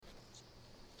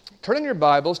Turn in your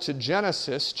Bibles to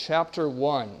Genesis chapter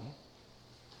 1.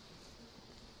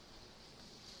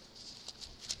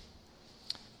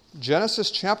 Genesis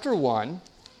chapter 1,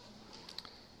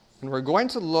 and we're going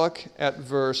to look at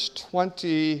verse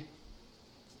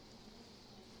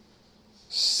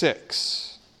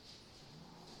 26.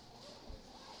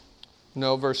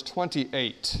 No, verse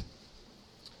 28.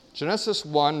 Genesis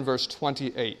 1, verse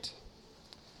 28.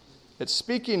 It's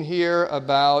speaking here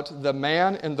about the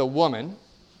man and the woman.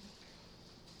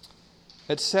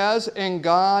 It says, "And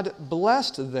God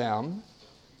blessed them,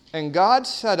 and God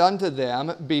said unto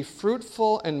them, Be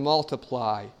fruitful and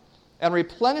multiply, and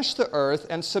replenish the earth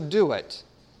and subdue it,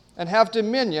 and have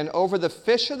dominion over the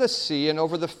fish of the sea, and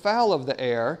over the fowl of the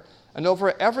air, and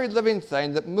over every living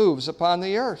thing that moves upon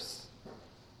the earth."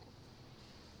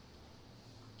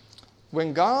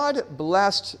 When God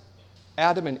blessed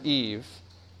Adam and Eve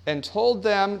and told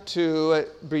them to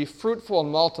be fruitful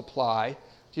and multiply,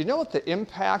 do you know what the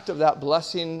impact of that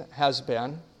blessing has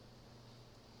been?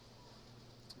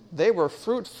 They were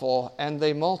fruitful and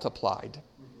they multiplied.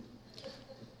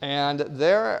 And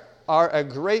there are a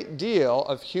great deal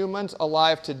of humans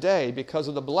alive today because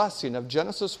of the blessing of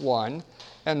Genesis 1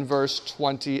 and verse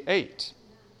 28.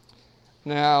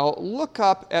 Now, look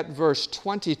up at verse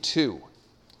 22.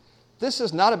 This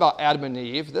is not about Adam and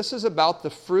Eve. This is about the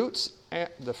fruits. You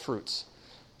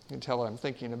can tell what I'm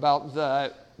thinking about.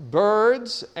 The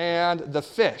birds and the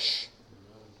fish.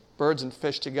 Birds and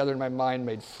fish together in my mind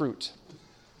made fruit.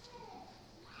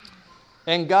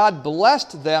 And God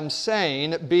blessed them,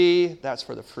 saying, that's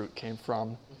where the fruit came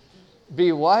from.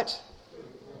 Be what?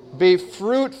 Be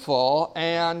fruitful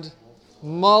and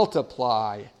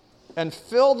multiply, and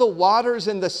fill the waters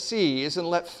in the seas, and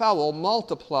let fowl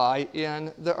multiply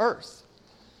in the earth.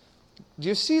 Do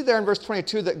you see there in verse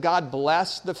 22 that God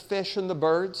blessed the fish and the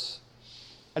birds?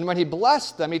 And when he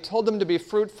blessed them, he told them to be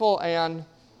fruitful and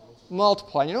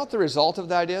multiply. And you know what the result of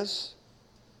that is?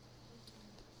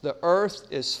 The earth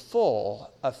is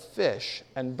full of fish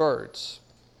and birds.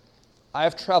 I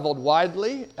have traveled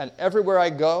widely, and everywhere I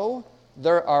go,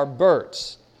 there are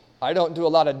birds. I don't do a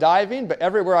lot of diving, but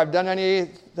everywhere I've done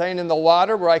anything in the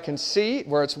water where I can see,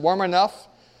 where it's warm enough,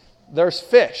 there's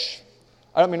fish.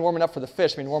 I don't mean warm enough for the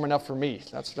fish, I mean warm enough for me.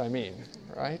 That's what I mean,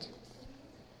 right?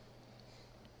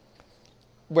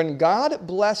 When God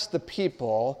blessed the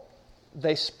people,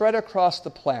 they spread across the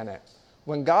planet.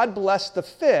 When God blessed the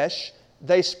fish,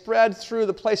 they spread through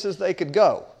the places they could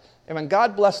go. And when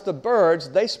God blessed the birds,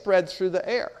 they spread through the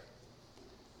air.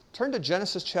 Turn to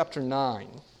Genesis chapter 9.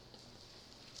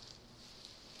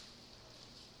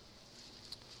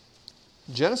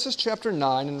 Genesis chapter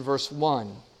 9 and verse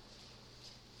 1.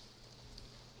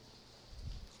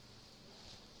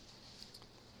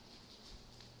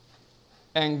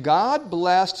 And God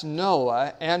blessed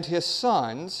Noah and his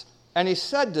sons, and he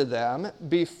said to them,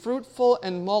 Be fruitful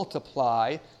and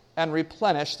multiply, and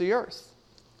replenish the earth.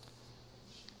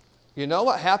 You know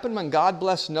what happened when God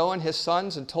blessed Noah and his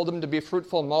sons and told them to be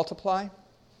fruitful and multiply?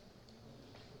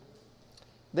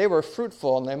 They were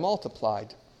fruitful and they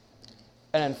multiplied.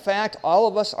 And in fact, all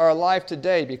of us are alive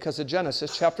today because of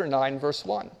Genesis chapter 9, verse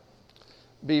 1.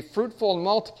 Be fruitful and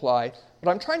multiply.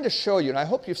 What I'm trying to show you, and I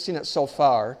hope you've seen it so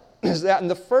far, is that in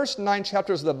the first 9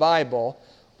 chapters of the Bible,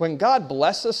 when God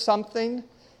blesses something,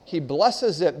 he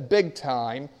blesses it big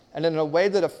time and in a way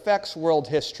that affects world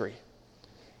history.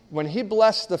 When he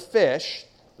blessed the fish,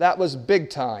 that was big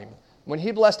time. When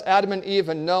he blessed Adam and Eve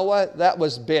and Noah, that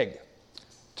was big.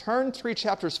 Turn 3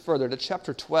 chapters further to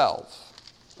chapter 12.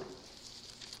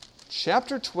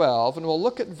 Chapter 12, and we'll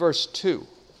look at verse 2.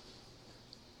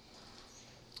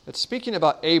 It's speaking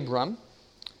about Abram.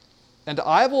 And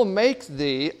I will make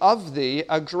of thee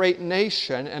a great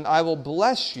nation, and I will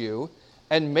bless you,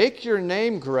 and make your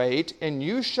name great, and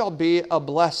you shall be a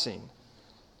blessing.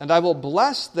 And I will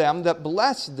bless them that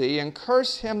bless thee, and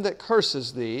curse him that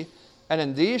curses thee, and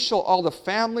in thee shall all the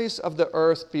families of the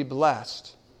earth be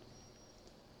blessed.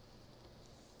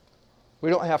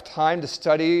 We don't have time to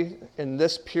study in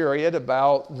this period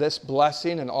about this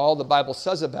blessing and all the Bible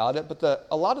says about it, but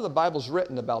a lot of the Bible's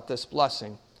written about this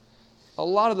blessing. A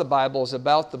lot of the Bible is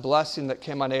about the blessing that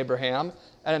came on Abraham.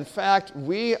 And in fact,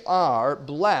 we are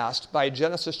blessed by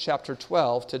Genesis chapter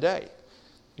 12 today.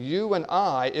 You and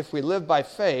I, if we live by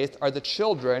faith, are the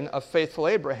children of faithful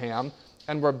Abraham,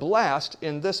 and we're blessed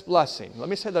in this blessing. Let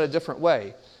me say that a different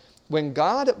way. When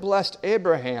God blessed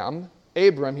Abram,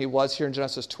 he was here in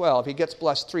Genesis 12. He gets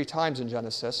blessed 3 times in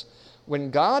Genesis.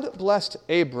 When God blessed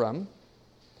Abram,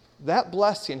 that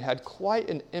blessing had quite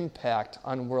an impact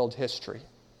on world history.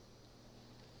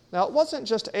 Now, it wasn't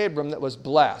just Abram that was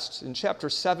blessed. In chapter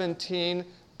 17,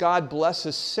 God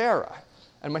blesses Sarah.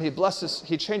 And when he blesses,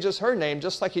 he changes her name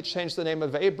just like he changed the name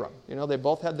of Abram. You know, they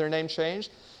both had their name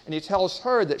changed. And he tells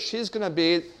her that she's going to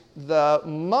be the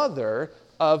mother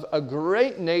of a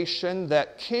great nation,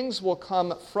 that kings will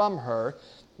come from her.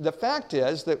 The fact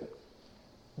is that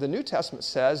the New Testament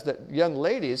says that young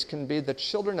ladies can be the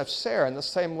children of Sarah in the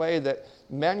same way that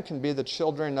men can be the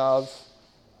children of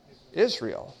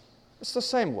Israel. It's the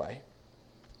same way.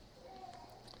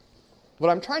 What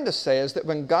I'm trying to say is that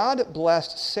when God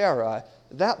blessed Sarah,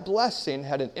 that blessing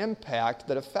had an impact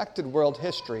that affected world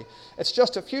history. It's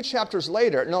just a few chapters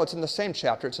later, no, it's in the same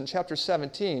chapter, it's in chapter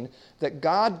 17, that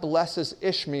God blesses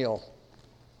Ishmael.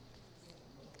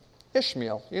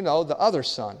 Ishmael, you know, the other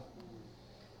son.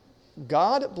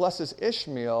 God blesses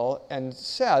Ishmael and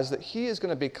says that he is going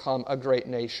to become a great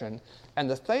nation. And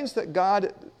the things that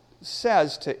God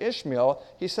says to Ishmael,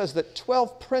 he says that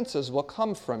 12 princes will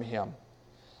come from him.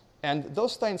 And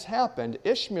those things happened.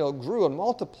 Ishmael grew and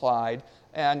multiplied.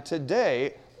 And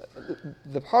today,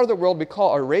 the part of the world we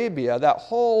call Arabia, that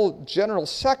whole general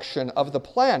section of the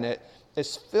planet,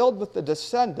 is filled with the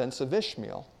descendants of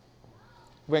Ishmael.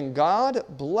 When God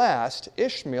blessed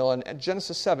Ishmael in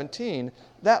Genesis 17,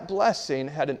 that blessing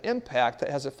had an impact that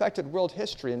has affected world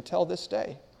history until this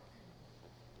day.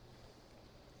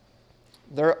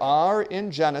 There are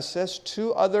in Genesis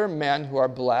 2 other men who are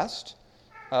blessed.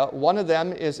 One of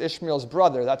them is Ishmael's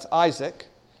brother, that's Isaac,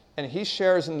 and he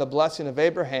shares in the blessing of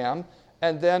Abraham.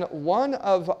 And then one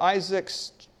of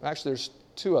Isaac's, actually there's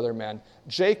 2 other men,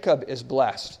 Jacob is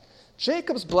blessed.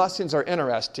 Jacob's blessings are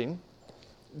interesting.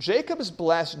 Jacob is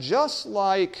blessed just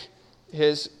like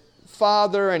his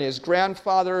father and his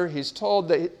grandfather. He's told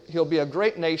that he'll be a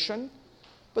great nation.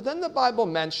 But then the Bible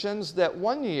mentions that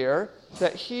one year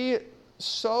that he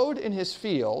sowed in his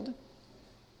field,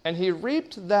 and he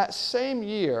reaped that same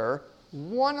year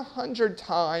 100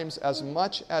 times as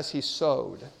much as he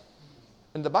sowed.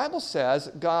 And the Bible says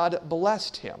God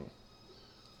blessed him.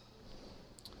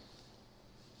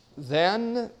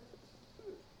 Then,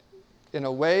 in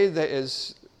a way that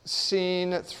is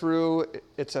seen through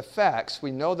its effects,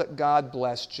 we know that God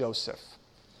blessed Joseph.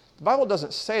 The Bible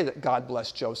doesn't say that God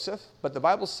blessed Joseph, but the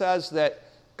Bible says that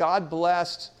God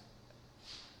blessed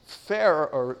Pharaoh,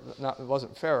 or not, it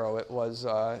wasn't Pharaoh, it was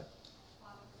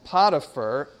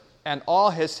Potiphar and all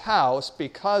his house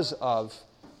because of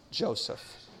Joseph.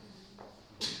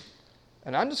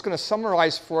 And I'm just going to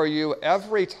summarize for you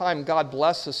every time God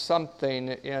blesses something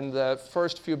in the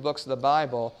first few books of the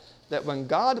Bible, that when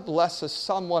God blesses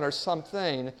someone or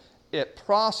something, it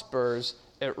prospers,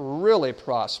 it really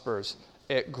prospers,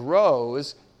 it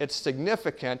grows, it's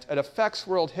significant, it affects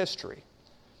world history.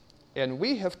 And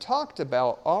we have talked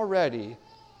about already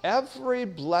every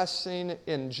blessing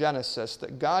in Genesis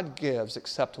that God gives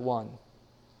except one.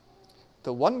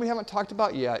 The one we haven't talked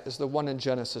about yet is the one in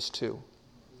Genesis 2.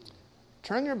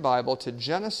 Turn your Bible to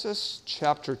Genesis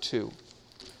chapter 2.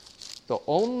 The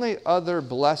only other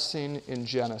blessing in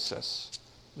Genesis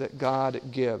that God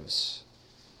gives.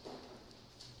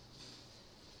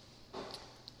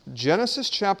 Genesis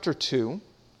chapter 2,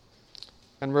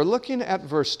 and we're looking at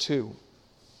verse 2.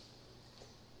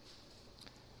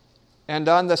 And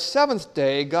on the 7th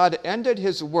day God ended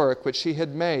his work which he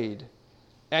had made,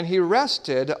 and he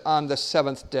rested on the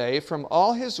 7th day from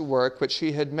all his work which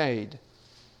he had made.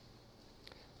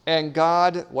 And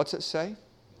God, what's it say?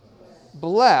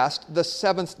 Blessed the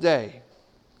 7th day.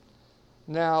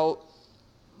 Now,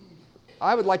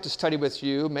 I would like to study with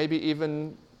you, maybe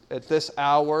even at this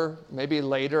hour, maybe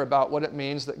later, about what it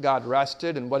means that God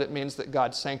rested and what it means that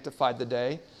God sanctified the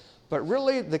day. But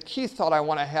really, the key thought I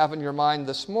want to have in your mind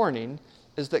this morning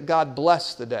is that God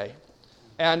blessed the day.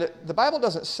 And the Bible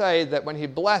doesn't say that when he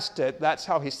blessed it, that's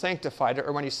how he sanctified it,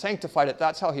 or when he sanctified it,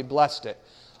 that's how he blessed it.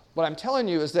 What I'm telling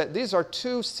you is that these are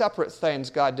 2 separate things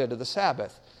God did to the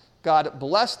Sabbath. God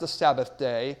blessed the Sabbath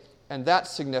day, and that's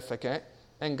significant.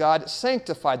 And God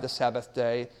sanctified the Sabbath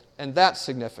day, and that's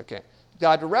significant.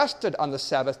 God rested on the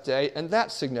Sabbath day, and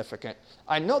that's significant.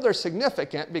 I know they're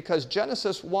significant because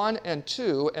Genesis 1 and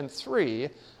 2 and 3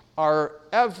 are,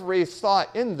 every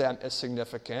thought in them is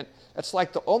significant. It's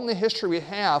like the only history we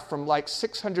have from like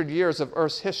 600 years of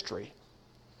Earth's history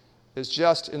is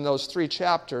just in those 3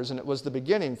 chapters, and it was the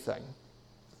beginning thing.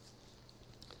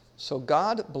 So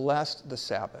God blessed the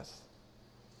Sabbath.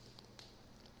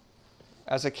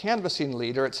 As a canvassing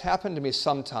leader, it's happened to me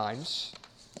sometimes.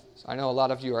 I know a lot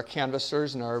of you are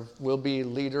canvassers and will be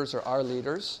leaders or are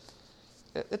leaders.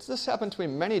 This happened to me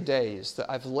many days, that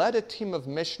I've led a team of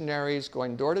missionaries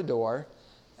going door to door,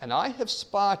 and I have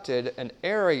spotted an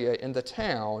area in the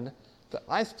town that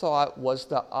I thought was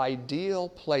the ideal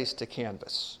place to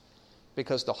canvass.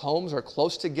 because the homes are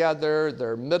close together,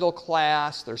 they're middle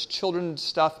class, there's children's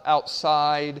stuff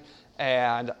outside,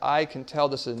 and I can tell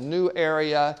this is a new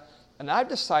area. And I've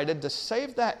decided to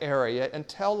save that area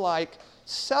until like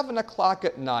 7 o'clock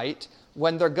at night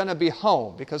when they're going to be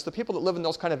home, because the people that live in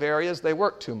those kind of areas, they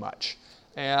work too much.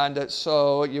 And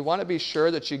so you want to be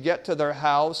sure that you get to their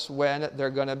house when they're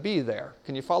going to be there.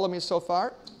 Can you follow me so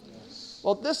far? Yes.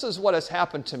 Well, this is what has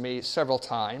happened to me several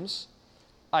times.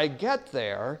 I get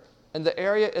there, and the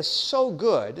area is so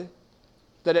good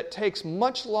that it takes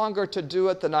much longer to do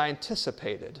it than I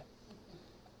anticipated.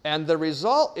 And the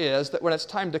result is that when it's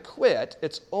time to quit,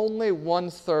 it's only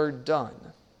 1/3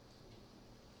 done.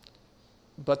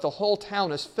 But the whole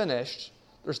town is finished.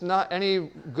 There's not any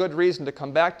good reason to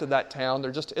come back to that town.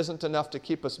 There just isn't enough to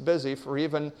keep us busy for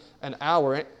even an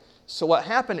hour. So what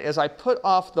happened is I put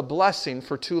off the blessing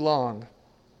for too long.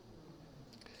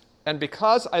 And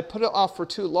because I put it off for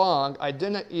too long, I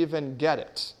didn't even get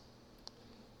it.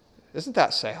 Isn't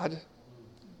that sad?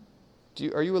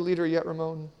 Are you a leader yet,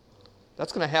 Ramon?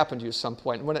 That's going to happen to you at some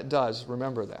point. And when it does,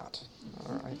 remember that.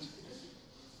 All right.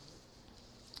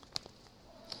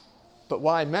 But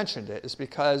why I mentioned it is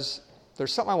because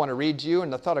there's something I want to read to you,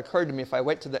 and the thought occurred to me, if I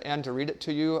wait to the end to read it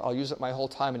to you, I'll use it my whole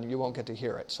time and you won't get to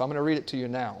hear it. So I'm going to read it to you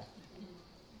now.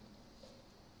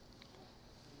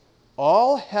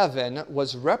 All heaven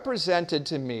was represented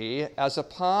to me as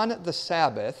upon the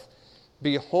Sabbath,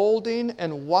 beholding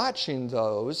and watching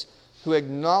those who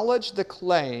acknowledged the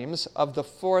claims of the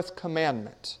fourth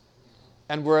commandment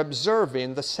and were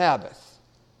observing the Sabbath.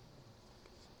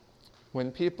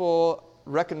 When people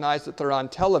recognize that they're on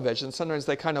television, sometimes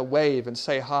they kind of wave and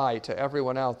say hi to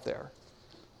everyone out there.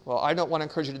 Well, I don't want to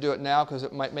encourage you to do it now because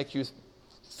it might make you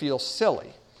feel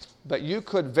silly. But you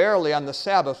could verily on the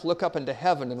Sabbath look up into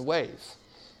heaven and wave.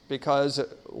 Because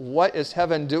what is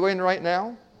heaven doing right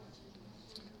now?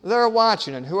 They're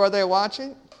watching. And who are they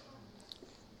watching?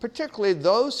 Particularly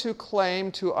those who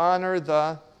claim to honor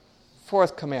the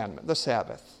fourth commandment, the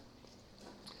Sabbath.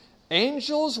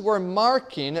 Angels were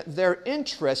marking their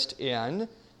interest in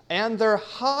and their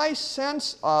high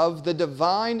sense of the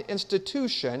divine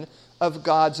institution of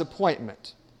God's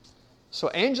appointment.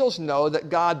 So angels know that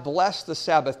God blessed the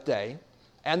Sabbath day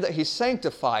and that He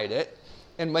sanctified it.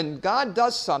 And when God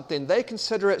does something, they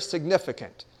consider it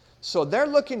significant. So they're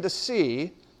looking to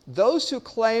see those who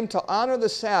claim to honor the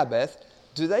Sabbath,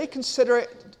 do they consider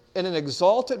it in an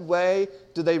exalted way?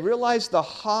 Do they realize the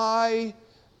high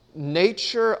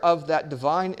nature of that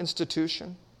divine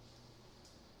institution?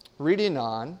 Reading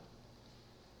on,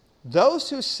 those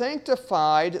who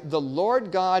sanctified the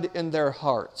Lord God in their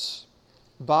hearts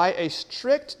by a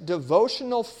strict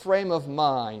devotional frame of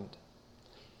mind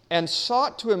and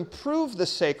sought to improve the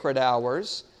sacred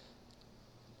hours.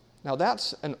 Now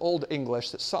that's an old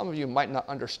English that some of you might not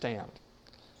understand.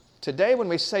 Today when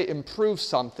we say improve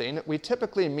something, we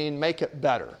typically mean make it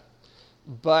better.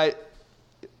 But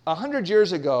 100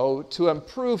 years ago, to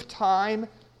improve time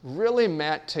really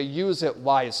meant to use it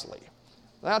wisely.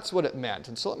 That's what it meant.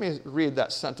 And so let me read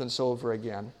that sentence over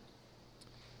again.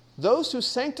 Those who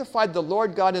sanctified the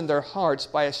Lord God in their hearts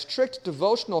by a strict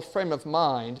devotional frame of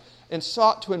mind and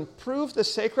sought to improve the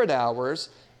sacred hours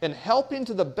in helping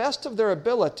to the best of their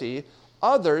ability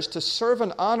others to serve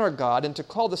and honor God and to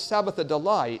call the Sabbath a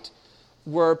delight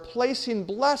were placing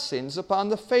blessings upon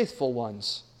the faithful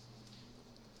ones.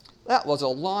 That was a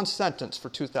long sentence for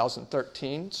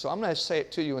 2013, so I'm going to say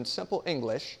it to you in simple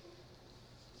English.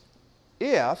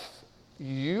 If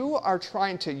you are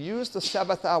trying to use the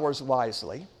Sabbath hours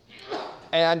wisely,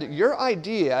 and your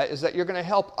idea is that you're going to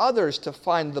help others to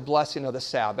find the blessing of the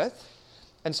Sabbath,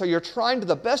 and so you're trying to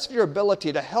the best of your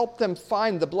ability to help them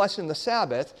find the blessing of the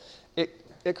Sabbath,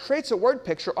 it creates a word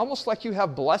picture almost like you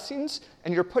have blessings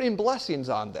and you're putting blessings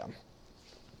on them.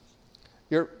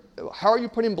 How are you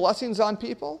putting blessings on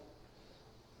people?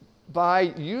 By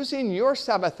using your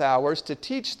Sabbath hours to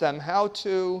teach them how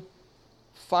to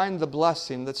find the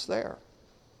blessing that's there.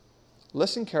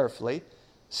 Listen carefully.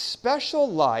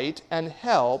 Special light and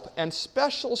help and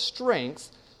special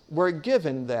strength were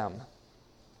given them.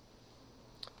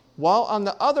 While on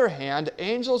the other hand,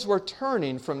 angels were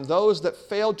turning from those that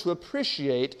failed to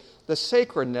appreciate the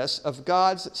sacredness of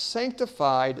God's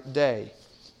sanctified day.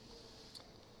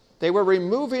 They were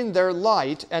removing their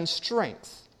light and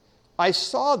strength. I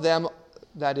saw them,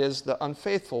 that is, the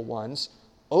unfaithful ones,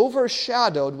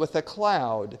 overshadowed with a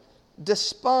cloud,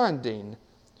 desponding,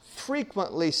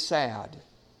 frequently sad.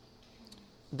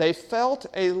 They felt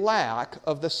a lack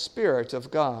of the Spirit of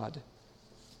God.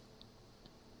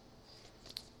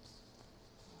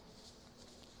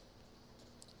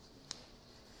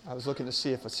 I was looking to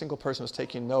see if a single person was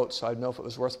taking notes so I'd know if it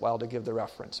was worthwhile to give the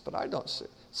reference, but I don't see.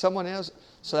 Someone is?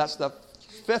 So that's the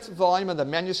 5th volume of the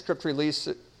manuscript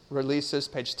releases,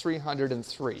 page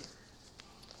 303.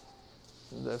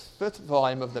 The 5th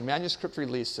volume of the manuscript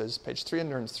releases, page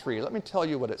 303. Let me tell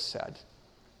you what it said.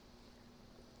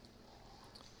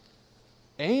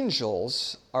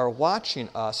 Angels are watching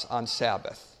us on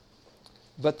Sabbath,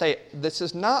 but this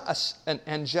is not an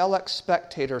angelic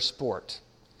spectator sport.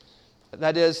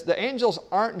 That is, the angels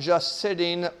aren't just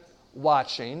sitting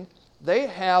watching. They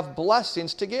have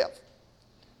blessings to give.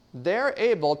 They're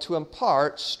able to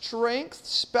impart strength,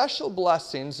 special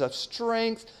blessings of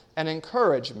strength and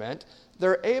encouragement.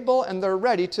 They're able and they're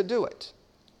ready to do it.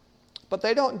 But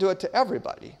they don't do it to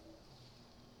everybody.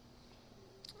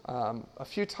 A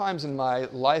few times in my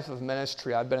life of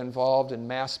ministry, I've been involved in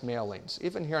mass mailings.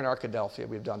 Even here in Arkadelphia,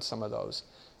 we've done some of those.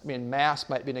 I mean, mass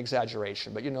might be an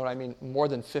exaggeration, but you know what I mean? More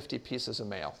than 50 pieces of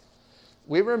mail.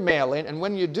 We were mailing, and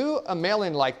when you do a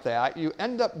mailing like that, you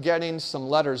end up getting some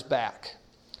letters back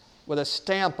with a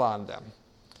stamp on them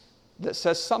that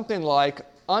says something like,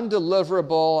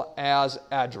 undeliverable as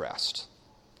addressed,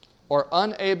 or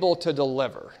unable to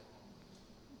deliver.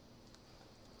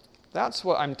 That's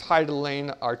what I'm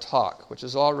titling our talk, which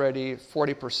is already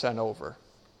 40% over.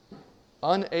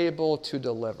 Unable to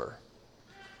deliver.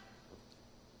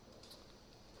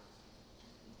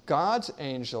 God's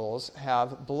angels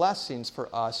have blessings for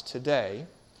us today.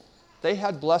 They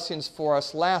had blessings for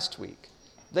us last week.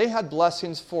 They had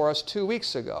blessings for us 2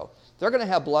 weeks ago. They're going to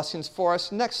have blessings for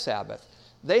us next Sabbath.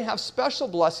 They have special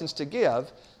blessings to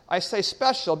give. I say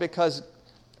special because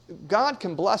God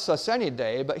can bless us any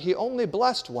day, but He only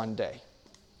blessed one day.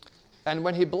 And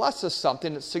when He blesses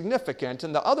something, it's significant.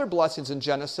 And the other blessings in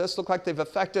Genesis look like they've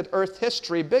affected earth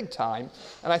history big time.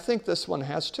 And I think this one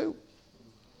has too.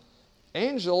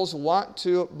 Angels want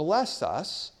to bless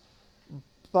us,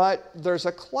 but there's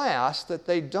a class that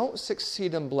they don't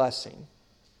succeed in blessing.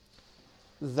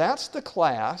 That's the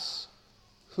class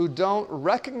who don't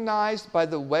recognize by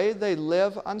the way they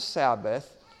live on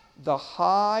Sabbath the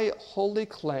high holy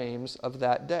claims of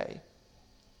that day.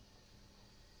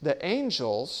 The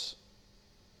angels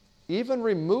even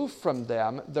remove from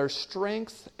them their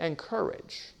strength and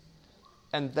courage.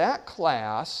 And that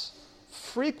class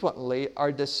frequently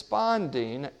are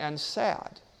desponding and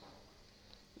sad.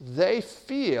 They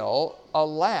feel a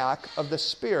lack of the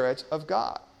Spirit of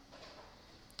God.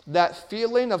 That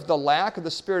feeling of the lack of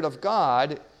the Spirit of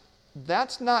God,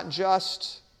 that's not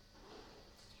just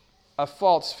a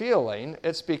false feeling.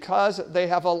 It's because they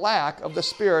have a lack of the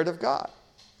Spirit of God.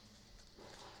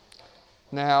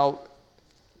 Now,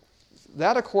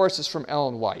 that, of course, is from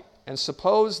Ellen White. And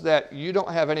suppose that you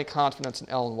don't have any confidence in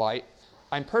Ellen White.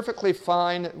 I'm perfectly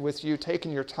fine with you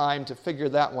taking your time to figure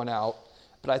that one out,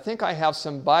 but I think I have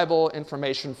some Bible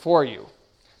information for you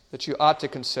that you ought to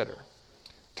consider.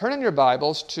 Turn in your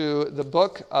Bibles to the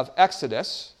book of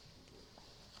Exodus.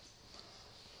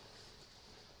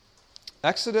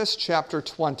 Exodus chapter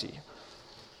 20.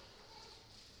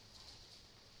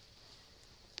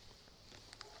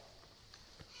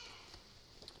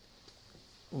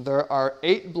 There are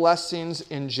 8 blessings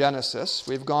in Genesis.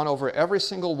 We've gone over every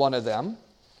single one of them.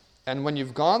 And when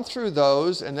you've gone through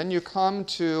those and then you come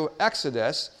to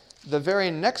Exodus, the very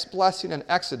next blessing in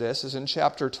Exodus is in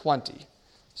chapter 20.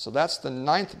 So that's the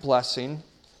 9th blessing.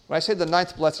 When I say the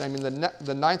 9th blessing, I mean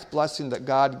the 9th blessing that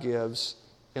God gives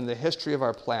in the history of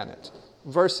our planet.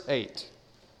 Verse 8.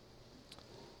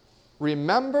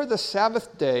 Remember the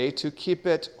Sabbath day to keep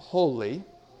it holy.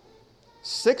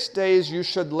 6 days you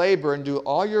should labor and do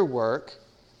all your work,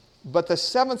 but the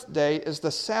 7th day is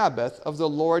the Sabbath of the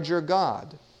Lord your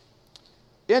God.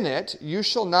 In it you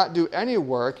shall not do any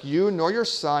work, you nor your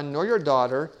son, nor your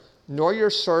daughter, nor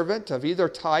your servant of either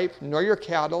type, nor your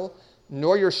cattle,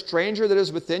 nor your stranger that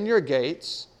is within your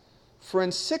gates. For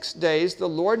in 6 days the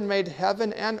Lord made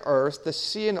heaven and earth, the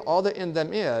sea and all that in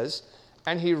them is,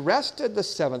 and He rested the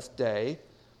 7th day.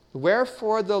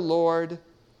 Wherefore the Lord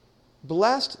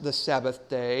blessed the Sabbath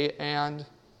day and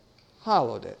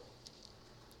hallowed it.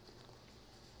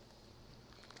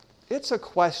 It's a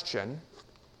question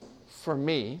for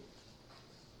me.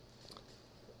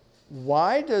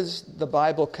 Why does the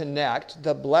Bible connect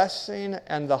the blessing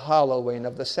and the hallowing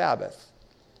of the Sabbath?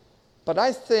 But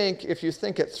I think if you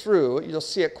think it through, you'll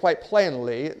see it quite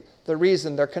plainly, the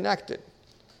reason they're connected.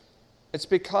 It's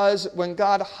because when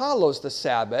God hallows the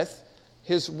Sabbath,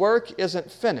 His work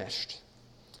isn't finished.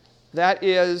 That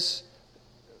is,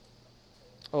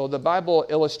 the Bible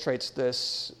illustrates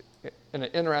this in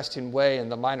an interesting way in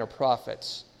the Minor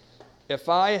Prophets. If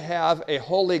I have a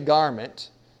holy garment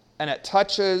and it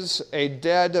touches a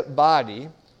dead body,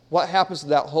 what happens to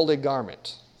that holy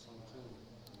garment?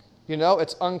 You know,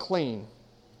 it's unclean.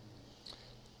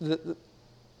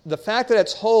 The fact that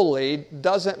it's holy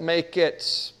doesn't make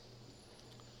it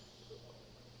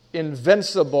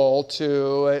invincible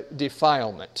to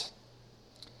defilement.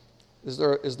 Is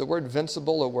the word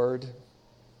vincible a word?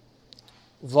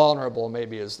 Vulnerable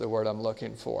maybe is the word I'm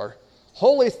looking for.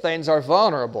 Holy things are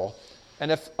vulnerable.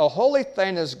 And if a holy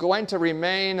thing is going to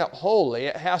remain holy,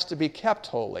 it has to be kept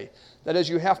holy. That is,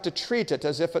 you have to treat it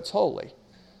as if it's holy.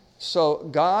 So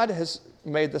God has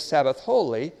made the Sabbath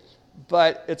holy,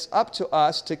 but it's up to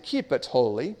us to keep it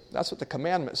holy. That's what the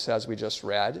commandment says we just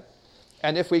read.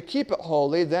 And if we keep it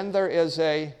holy, then there is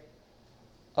a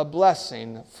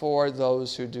blessing for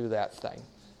those who do that thing.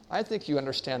 I think you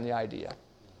understand the idea.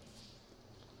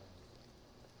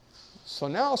 So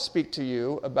now I'll speak to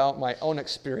you about my own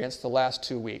experience the last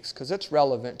 2 weeks, because it's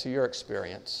relevant to your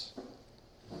experience.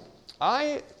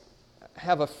 I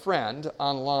have a friend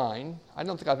online. I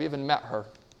don't think I've even met her.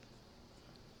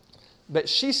 But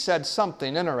she said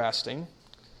something interesting.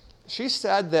 She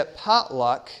said that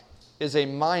potluck is a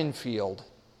minefield.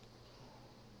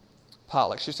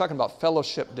 Potluck. She's talking about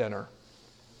fellowship dinner.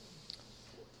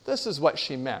 This is what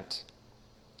she meant.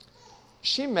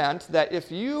 She meant that if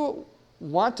you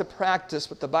want to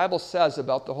practice what the Bible says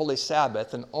about the Holy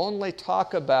Sabbath and only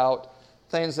talk about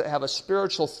things that have a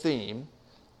spiritual theme,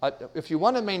 if you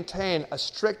want to maintain a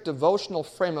strict devotional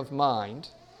frame of mind,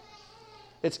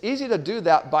 it's easy to do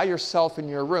that by yourself in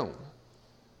your room.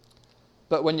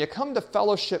 But when you come to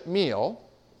fellowship meal,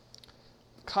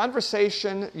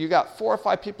 conversation, you got 4 or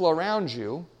 5 people around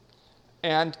you,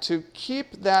 and to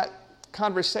keep that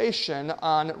conversation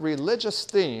on religious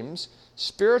themes,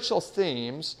 spiritual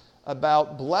themes,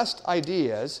 about blessed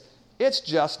ideas, it's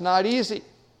just not easy.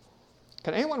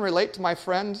 Can anyone relate to my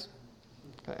friend?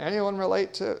 Can anyone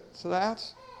relate to that?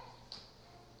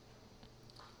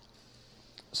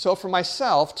 So for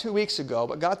myself, 2 weeks ago,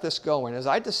 what got this going is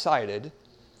I decided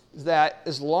that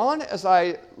as long as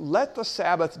I let the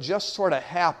Sabbath just sort of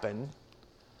happen,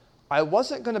 I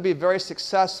wasn't going to be very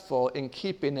successful in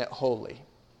keeping it holy.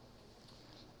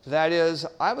 That is,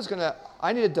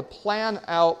 I needed to plan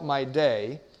out my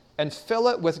day and fill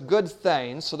it with good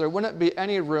things so there wouldn't be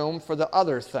any room for the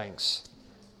other things.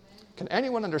 Can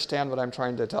anyone understand what I'm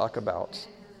trying to talk about?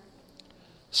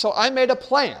 So I made a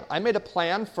plan. I made a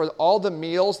plan for all the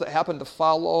meals that happen to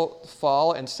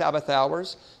fall in Sabbath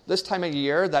hours. This time of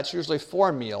year, that's usually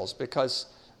 4 meals because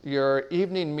your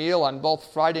evening meal on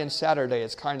both Friday and Saturday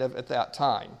is kind of at that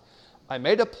time. I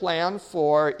made a plan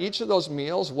for each of those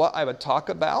meals, what I would talk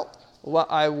about, how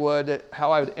I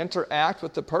would interact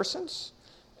with the persons.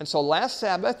 And so last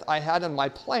Sabbath, I had in my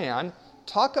plan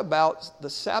talk about the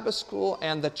Sabbath school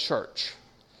and the church.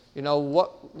 You know,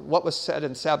 what was said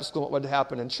in Sabbath school, what would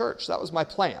happen in church. That was my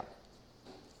plan.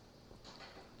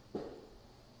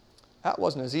 That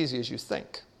wasn't as easy as you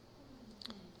think.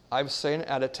 I was sitting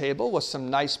at a table with some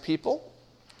nice people,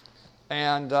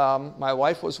 and my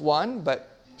wife was one,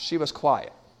 but she was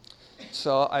quiet.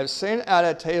 So I was sitting at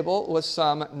a table with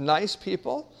some nice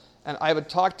people, and I would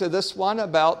talk to this one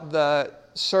about the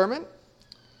sermon,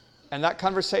 and that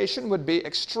conversation would be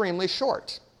extremely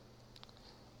short.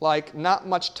 Like not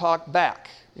much talk back,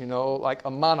 you know, like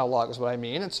a monologue is what I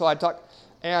mean. And so I talked,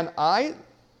 and I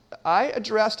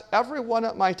addressed everyone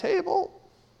at my table.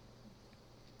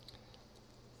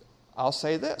 I'll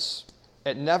say this.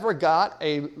 It never got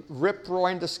a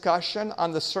rip-roaring discussion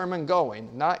on the sermon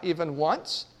going, not even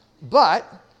once, but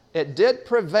it did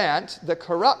prevent the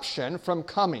corruption from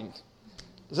coming.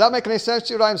 Does that make any sense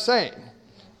to you what I'm saying?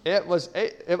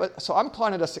 So I'm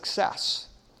calling it a success,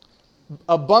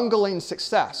 a bungling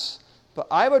success. But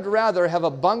I would rather have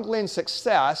a bungling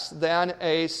success than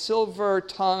a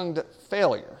silver-tongued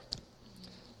failure.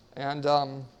 And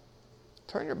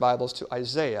turn your Bibles to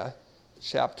Isaiah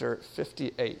chapter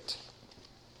 58.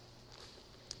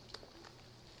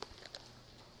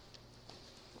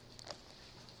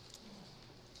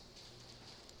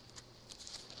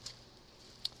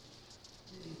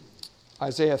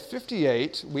 Isaiah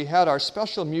 58, we had our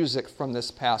special music from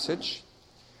this passage.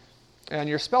 And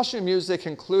your special music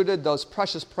included those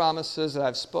precious promises that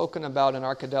I've spoken about in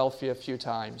Arkadelphia a few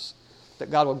times.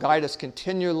 That God will guide us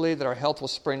continually, that our health will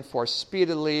spring forth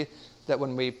speedily, that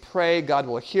when we pray, God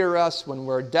will hear us. When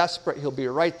we're desperate, He'll be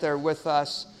right there with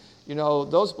us. You know,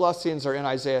 those blessings are in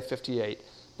Isaiah 58.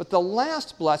 But the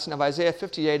last blessing of Isaiah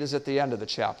 58 is at the end of the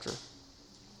chapter.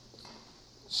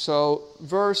 So,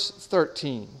 verse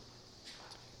 13.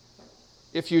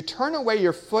 If you turn away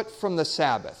your foot from the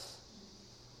Sabbath,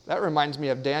 that reminds me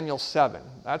of Daniel 7.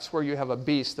 That's where you have a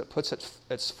beast that puts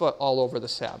its foot all over the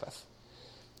Sabbath.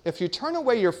 if you turn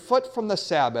away your foot from the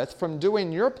Sabbath, from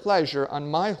doing your pleasure on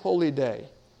my holy day,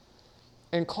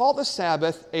 and call the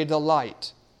Sabbath a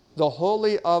delight, the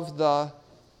holy of the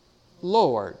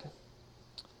Lord,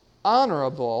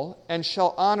 honorable, and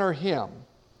shall honor him,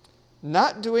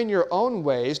 not doing your own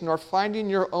ways, nor finding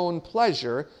your own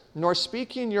pleasure, nor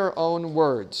speaking your own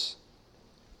words.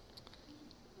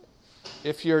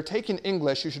 If you're taking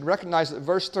English, you should recognize that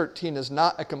verse 13 is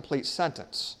not a complete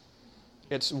sentence.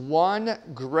 It's one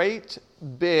great,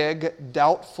 big,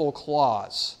 doubtful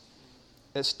clause.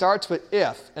 It starts with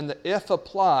if, and the if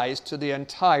applies to the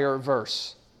entire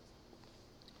verse.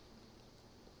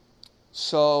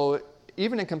 So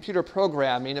even in computer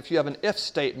programming, if you have an if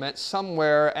statement,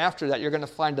 somewhere after that you're going to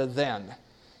find a then.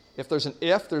 If there's an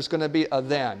if, there's going to be a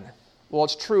then. Well,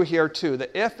 it's true here too.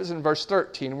 The if is in verse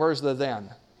 13. Where's the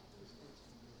then?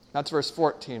 That's verse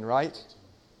 14, right?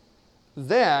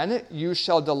 Then you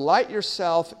shall delight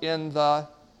yourself in the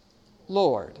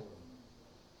Lord.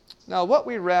 Now, what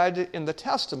we read in the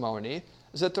testimony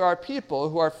is that there are people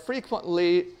who are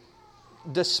frequently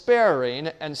despairing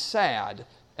and sad,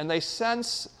 and they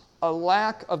sense a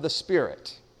lack of the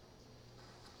Spirit.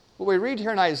 What we read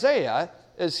here in Isaiah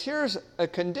is here's a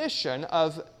condition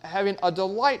of having a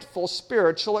delightful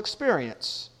spiritual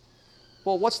experience.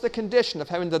 Well, what's the condition of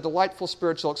having the delightful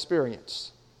spiritual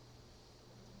experience?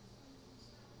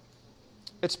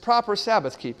 It's proper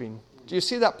Sabbath keeping. Do you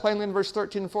see that plainly in verse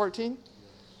 13 and 14?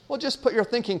 Well, just put your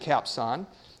thinking caps on.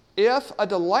 If a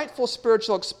delightful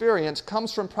spiritual experience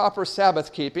comes from proper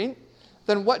Sabbath keeping,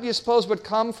 then what do you suppose would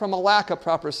come from a lack of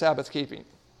proper Sabbath keeping?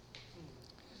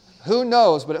 Who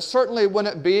knows, but it certainly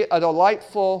wouldn't be a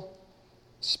delightful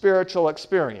spiritual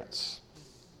experience.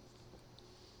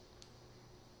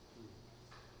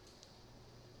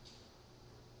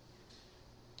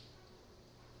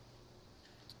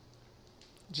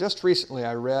 Just recently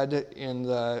I read in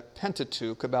the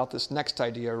Pentateuch about this next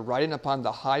idea, riding upon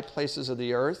the high places of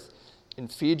the earth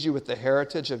and feed you with the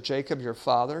heritage of Jacob your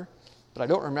father. But I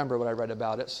don't remember what I read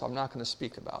about it, so I'm not going to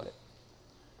speak about it.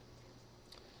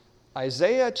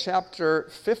 Isaiah chapter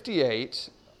 58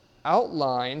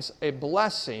 outlines a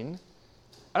blessing.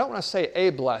 I don't want to say a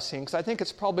blessing, because I think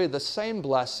it's probably the same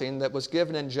blessing that was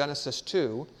given in Genesis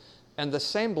 2 and the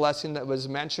same blessing that was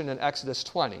mentioned in Exodus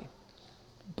 20.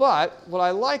 But what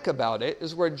I like about it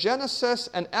is where Genesis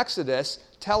and Exodus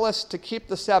tell us to keep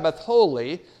the Sabbath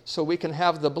holy so we can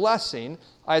have the blessing,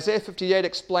 Isaiah 58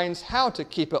 explains how to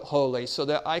keep it holy so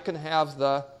that I can have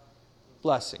the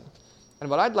blessing. And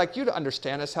what I'd like you to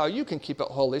understand is how you can keep it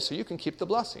holy so you can keep the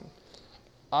blessing.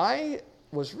 I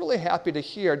was really happy to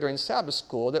hear during Sabbath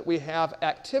school that we have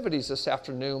activities this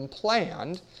afternoon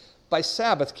planned by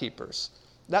Sabbath keepers.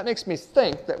 That makes me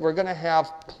think that we're going to have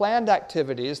planned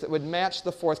activities that would match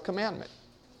the fourth commandment.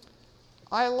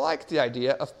 I like the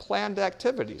idea of planned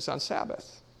activities on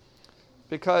Sabbath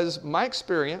because my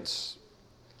experience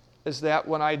is that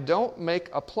when I don't make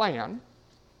a plan,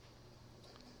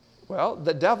 well,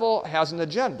 the devil has an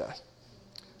agenda.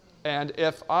 And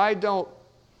if I don't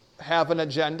have an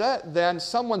agenda, then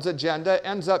someone's agenda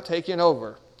ends up taking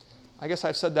over. I guess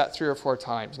I've said that 3 or 4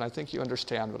 times, and I think you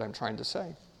understand what I'm trying to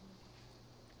say.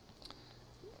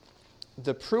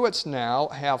 The Prewitts now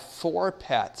have 4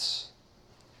 pets.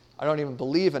 I don't even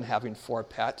believe in having 4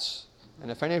 pets. And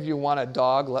if any of you want a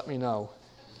dog, let me know.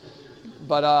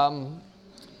 But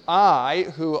I,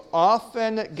 who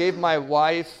often gave my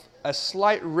wife a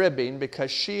slight ribbing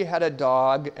because she had a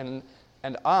dog and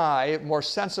I, more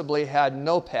sensibly, had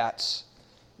no pets.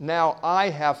 Now I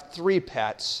have 3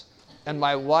 pets and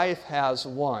my wife has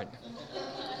 1.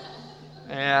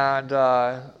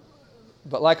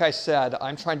 But like I said,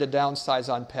 I'm trying to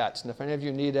downsize on pets, and if any of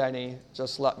you need any,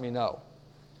 just let me know.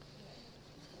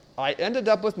 I ended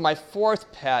up with my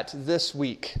 4th pet this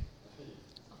week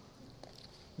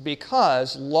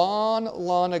because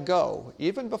long ago,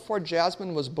 even before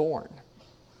Jasmine was born,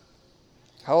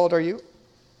 how old are you?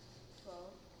 12.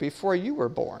 Before you were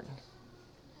born,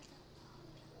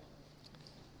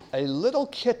 a little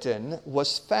kitten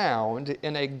was found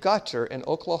in a gutter in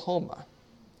Oklahoma.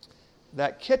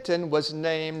 That kitten was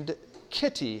named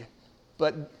Kitty,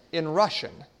 but in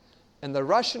Russian. And the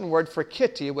Russian word for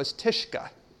kitty was Tishka.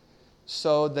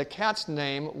 So the cat's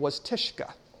name was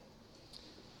Tishka.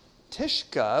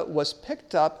 Tishka was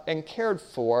picked up and cared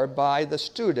for by the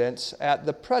students at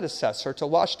the predecessor to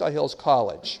Washita Hills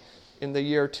College in the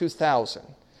year 2000.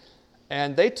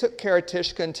 And they took care of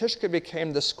Tishka, and Tishka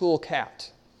became the school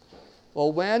cat.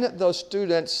 Well, when those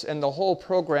students and the whole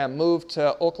program moved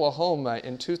to Oklahoma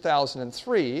in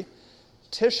 2003,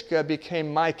 Tishka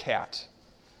became my cat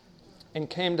and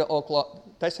came to Oklahoma.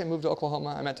 Did I say moved to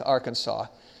Oklahoma? I meant to Arkansas.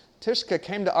 Tishka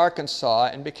came to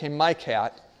Arkansas and became my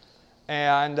cat,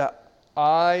 and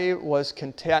I was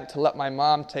content to let my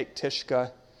mom take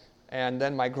Tishka, and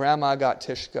then my grandma got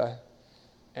Tishka,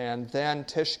 and then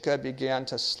Tishka began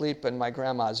to sleep in my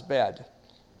grandma's bed.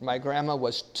 My grandma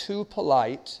was too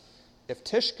polite. If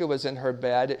Tishka was in her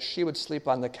bed, she would sleep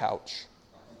on the couch.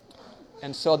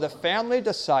 And so the family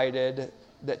decided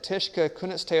that Tishka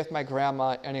couldn't stay with my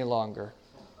grandma any longer.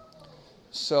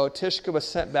 So Tishka was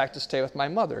sent back to stay with my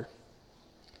mother.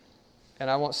 And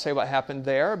I won't say what happened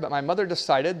there, but my mother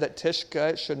decided that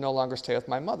Tishka should no longer stay with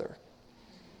my mother.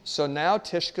 So now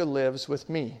Tishka lives with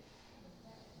me.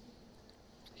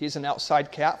 He's an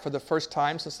outside cat for the first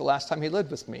time since the last time he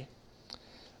lived with me.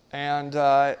 And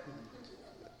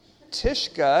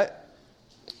Tishka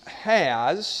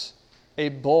has a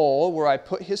bowl where I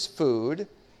put his food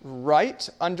right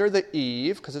under the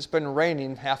eave, because it's been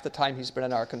raining half the time he's been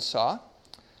in Arkansas.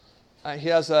 He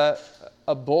has a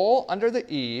bowl under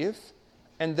the eave,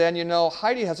 and then,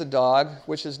 Heidi has a dog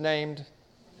which is named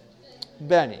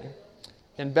Benny.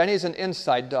 And Benny's an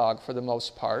inside dog for the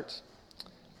most part.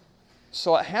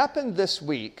 So it happened this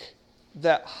week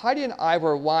that Heidi and I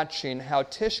were watching how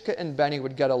Tishka and Benny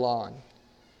would get along.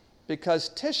 Because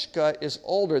Tishka is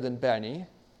older than Benny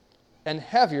and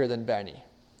heavier than Benny.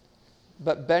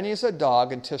 But Benny's a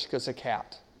dog and Tishka's a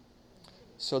cat.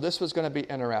 So this was going to be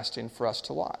interesting for us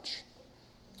to watch.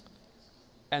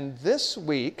 And this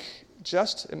week,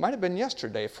 it might have been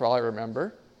yesterday for all I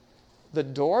remember, the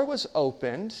door was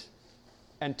opened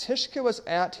and Tishka was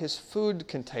at his food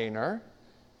container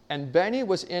and Benny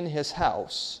was in his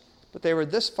house, but they were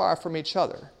this far from each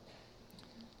other.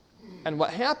 And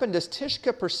what happened is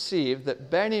Tishka perceived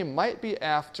that Benny might be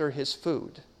after his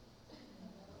food.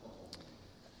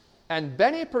 And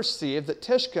Benny perceived that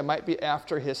Tishka might be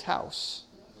after his house.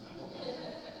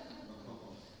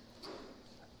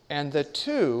 And the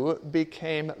two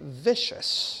became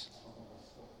vicious.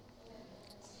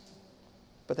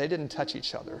 But they didn't touch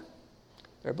each other.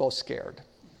 They're both scared.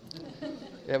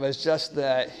 It was just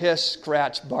the hiss,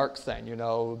 scratch, bark thing,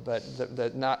 but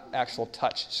the not actual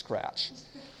touch, scratch.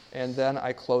 And then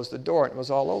I closed the door and it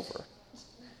was all over.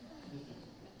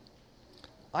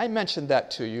 I mentioned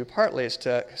that to you. Partly it's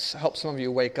to help some of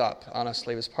you wake up.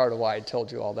 Honestly, it was part of why I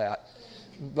told you all that.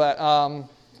 But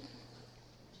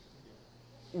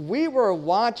we were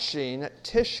watching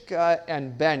Tishka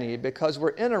and Benny because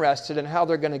we're interested in how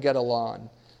they're going to get along.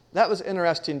 That was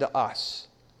interesting to us.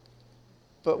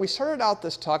 But we started out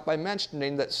this talk by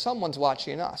mentioning that someone's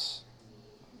watching us.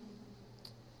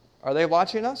 Are they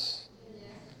watching us?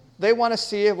 They want to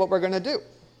see what we're going to do.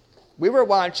 We were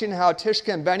watching how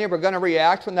Tishka and Benny were going to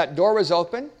react when that door was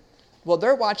open. Well,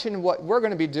 they're watching what we're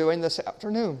going to be doing this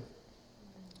afternoon.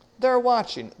 They're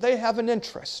watching. They have an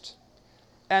interest.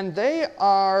 And they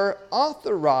are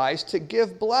authorized to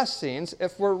give blessings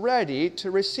if we're ready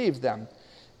to receive them.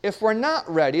 If we're not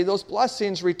ready, those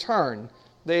blessings return.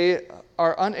 They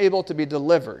are unable to be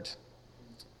delivered.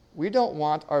 We don't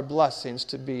want our blessings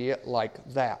to be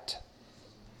like that.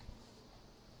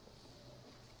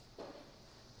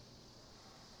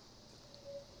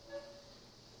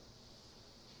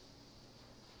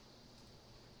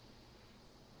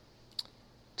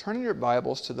 Turn in your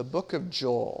Bibles to the book of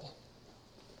Joel.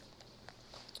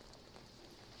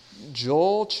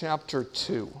 Joel chapter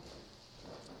 2.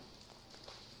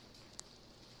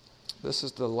 This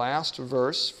is the last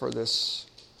verse for this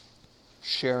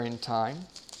sharing time.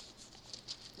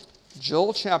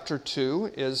 Joel chapter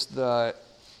 2 is the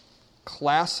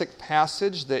classic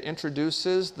passage that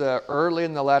introduces the early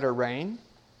and the latter rain.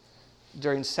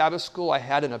 During Sabbath school, I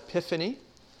had an epiphany.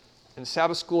 And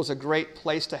Sabbath school is a great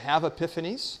place to have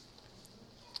epiphanies.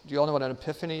 Do you all know what an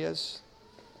epiphany is?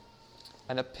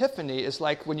 An epiphany is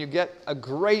like when you get a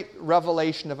great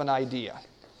revelation of an idea.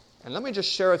 And let me just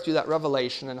share with you that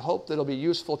revelation and hope that it'll be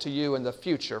useful to you in the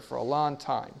future for a long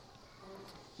time.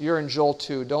 You're in Joel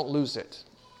 2, don't lose it.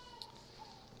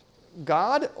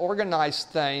 God organized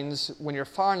things when you're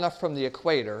far enough from the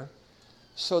equator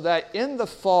so that in the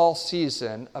fall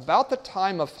season, about the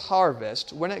time of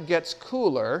harvest, when it gets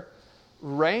cooler,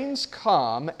 rains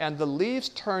come and the leaves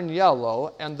turn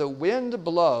yellow and the wind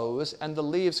blows and the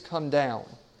leaves come down.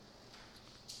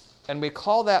 And we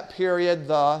call that period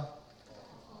the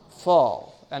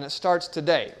fall. And it starts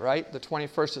today, right? The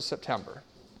 21st of September.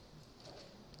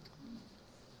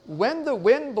 When the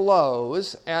wind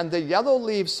blows and the yellow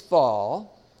leaves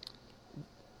fall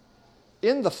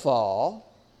in the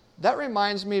fall, that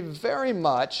reminds me very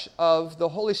much of the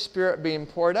Holy Spirit being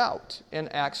poured out in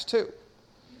Acts 2.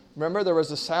 Remember, there was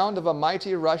the sound of a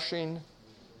mighty rushing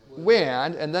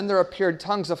wind, and then there appeared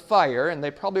tongues of fire, and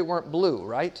they probably weren't blue,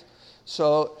 right?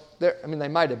 So, they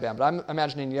might have been, but I'm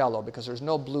imagining yellow because there's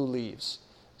no blue leaves.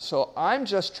 So I'm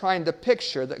just trying to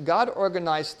picture that God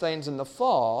organized things in the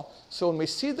fall, so when we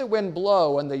see the wind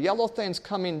blow and the yellow things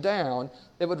coming down,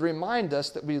 it would remind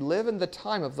us that we live in the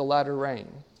time of the latter rain.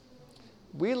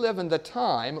 We live in the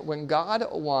time when God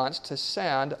wants to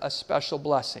send a special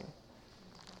blessing.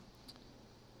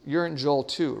 You're in Joel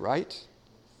 2, right?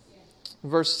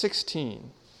 Verse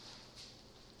 16.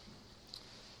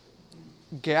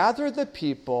 Gather the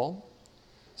people,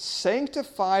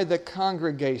 sanctify the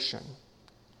congregation,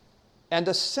 and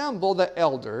assemble the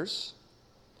elders,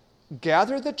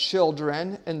 gather the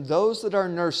children and those that are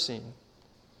nursing.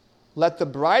 Let the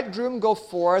bridegroom go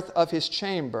forth of his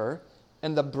chamber,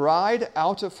 and the bride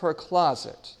out of her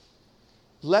closet.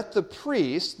 Let the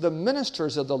priests, the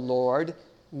ministers of the Lord,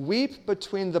 weep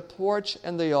between the porch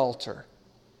and the altar.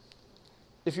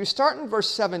 If you start in verse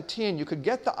 17, you could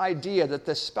get the idea that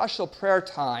this special prayer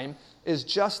time is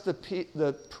just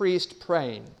the priest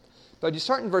praying. But you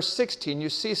start in verse 16, you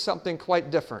see something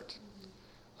quite different.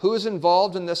 Who's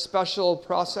involved in this special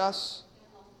process?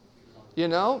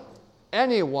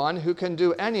 Anyone who can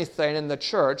do anything in the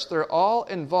church, they're all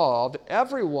involved.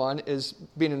 Everyone is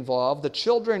being involved, the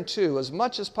children too, as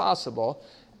much as possible.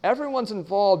 Everyone's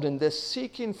involved in this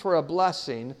seeking for a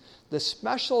blessing, this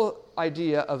special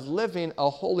idea of living a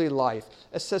holy life.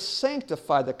 It says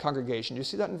sanctify the congregation. You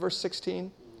see that in verse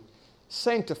 16?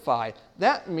 Sanctify.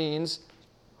 That means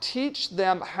teach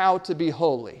them how to be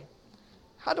holy.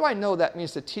 How do I know that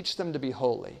means to teach them to be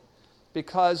holy?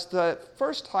 Because the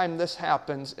first time this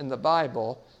happens in the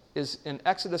Bible is in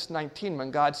Exodus 19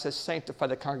 when God says sanctify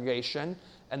the congregation,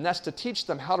 and that's to teach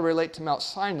them how to relate to Mount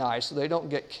Sinai so they don't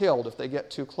get killed if they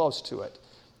get too close to it.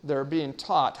 They're being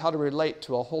taught how to relate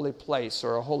to a holy place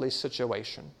or a holy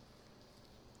situation.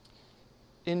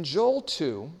 In Joel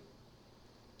 2,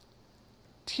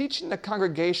 teaching the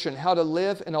congregation how to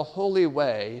live in a holy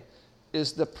way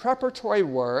is the preparatory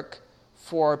work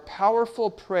for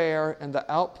powerful prayer and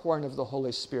the outpouring of the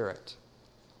Holy Spirit.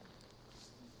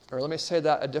 Or let me say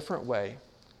that a different way.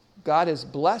 God has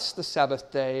blessed the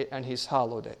Sabbath day and He's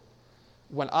hallowed it.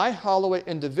 When I hallow it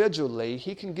individually,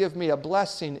 He can give me a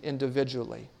blessing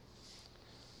individually.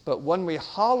 But when we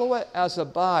hallow it as a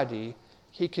body,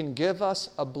 He can give us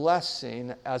a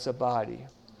blessing as a body.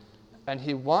 And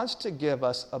He wants to give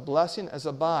us a blessing as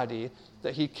a body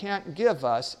that He can't give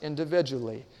us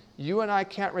individually. You and I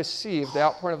can't receive the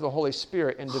outpouring of the Holy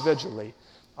Spirit individually.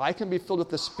 I can be filled with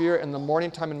the Spirit in the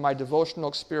morning time in my devotional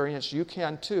experience. You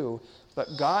can too. But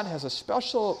God has a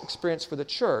special experience for the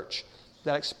church.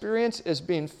 That experience is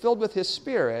being filled with His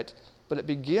Spirit, but it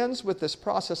begins with this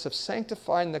process of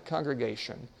sanctifying the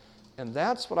congregation. And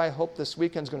that's what I hope this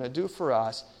weekend's going to do for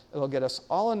us. It'll get us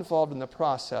all involved in the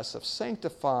process of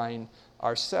sanctifying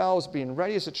ourselves, being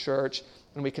ready as a church,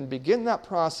 and we can begin that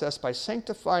process by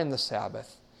sanctifying the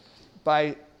Sabbath,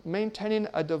 by maintaining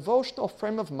a devotional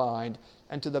frame of mind,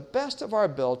 and to the best of our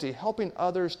ability, helping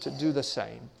others to do the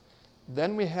same.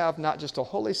 Then we have not just a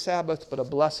holy Sabbath, but a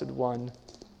blessed one.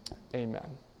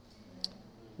 Amen.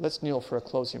 Let's kneel for a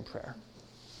closing prayer.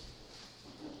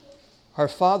 Our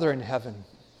Father in heaven,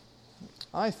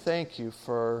 I thank You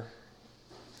for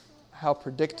how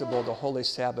predictable the Holy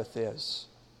Sabbath is,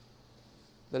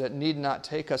 that it need not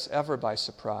take us ever by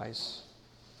surprise.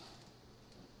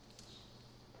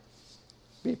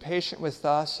 Be patient with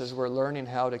us as we're learning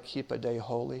how to keep a day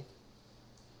holy.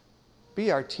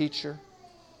 Be our teacher.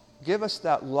 Give us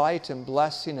that light and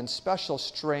blessing and special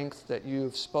strength that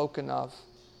You've spoken of.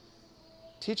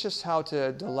 Teach us how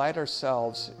to delight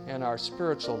ourselves in our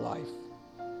spiritual life.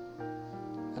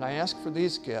 And I ask for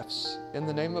these gifts in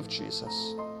the name of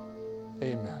Jesus.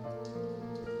 Amen.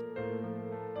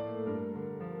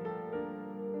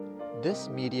 This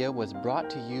media was brought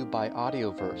to you by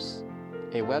Audioverse,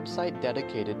 a website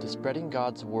dedicated to spreading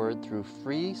God's Word through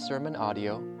free sermon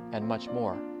audio and much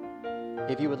more.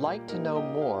 If you would like to know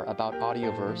more about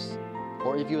Audioverse,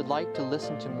 or if you would like to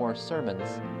listen to more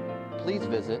sermons, please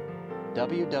visit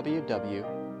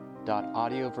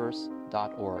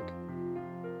www.audioverse.org.